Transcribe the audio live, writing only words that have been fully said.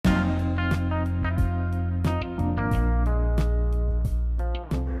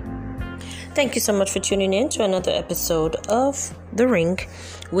Thank you so much for tuning in to another episode of The Ring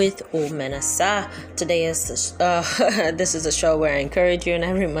with Omenasa. Today is this is a show where I encourage you and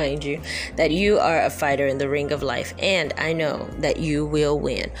I remind you that you are a fighter in the ring of life, and I know that you will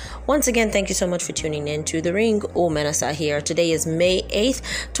win. Once again, thank you so much for tuning in to The Ring. Omenasa here. Today is May 8th,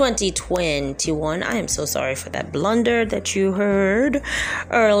 2021. I am so sorry for that blunder that you heard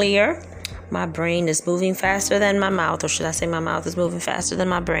earlier. My brain is moving faster than my mouth, or should I say my mouth is moving faster than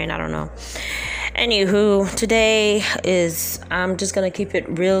my brain? I don't know. Anywho, today I'm just going to keep it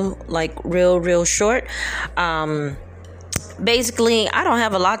real short. Basically, I don't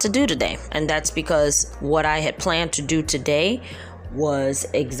have a lot to do today, and that's because what I had planned to do today was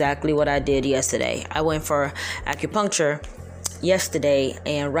exactly what I did yesterday. I went for acupuncture yesterday,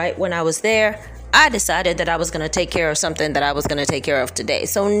 and right when I was there, I decided that I was going to take care of something that I was going to take care of today.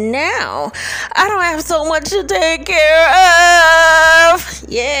 So now I don't have so much to take care of.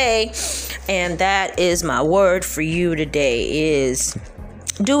 Yay. And that is my word for you today is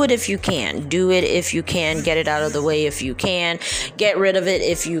do it if you can. Do it if you can. Get it out of the way if you can. Get rid of it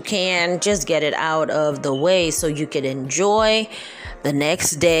if you can. Just get it out of the way so you can enjoy the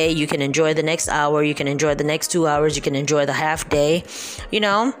next day. You can enjoy the next hour. You can enjoy the next 2 hours. You can enjoy the half day.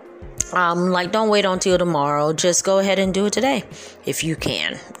 Don't wait until tomorrow. Just go ahead and do it today if you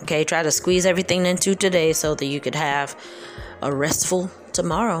can. Okay, try to squeeze everything into today so that you could have a restful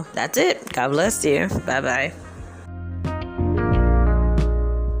tomorrow. That's it. God bless you. Bye-bye.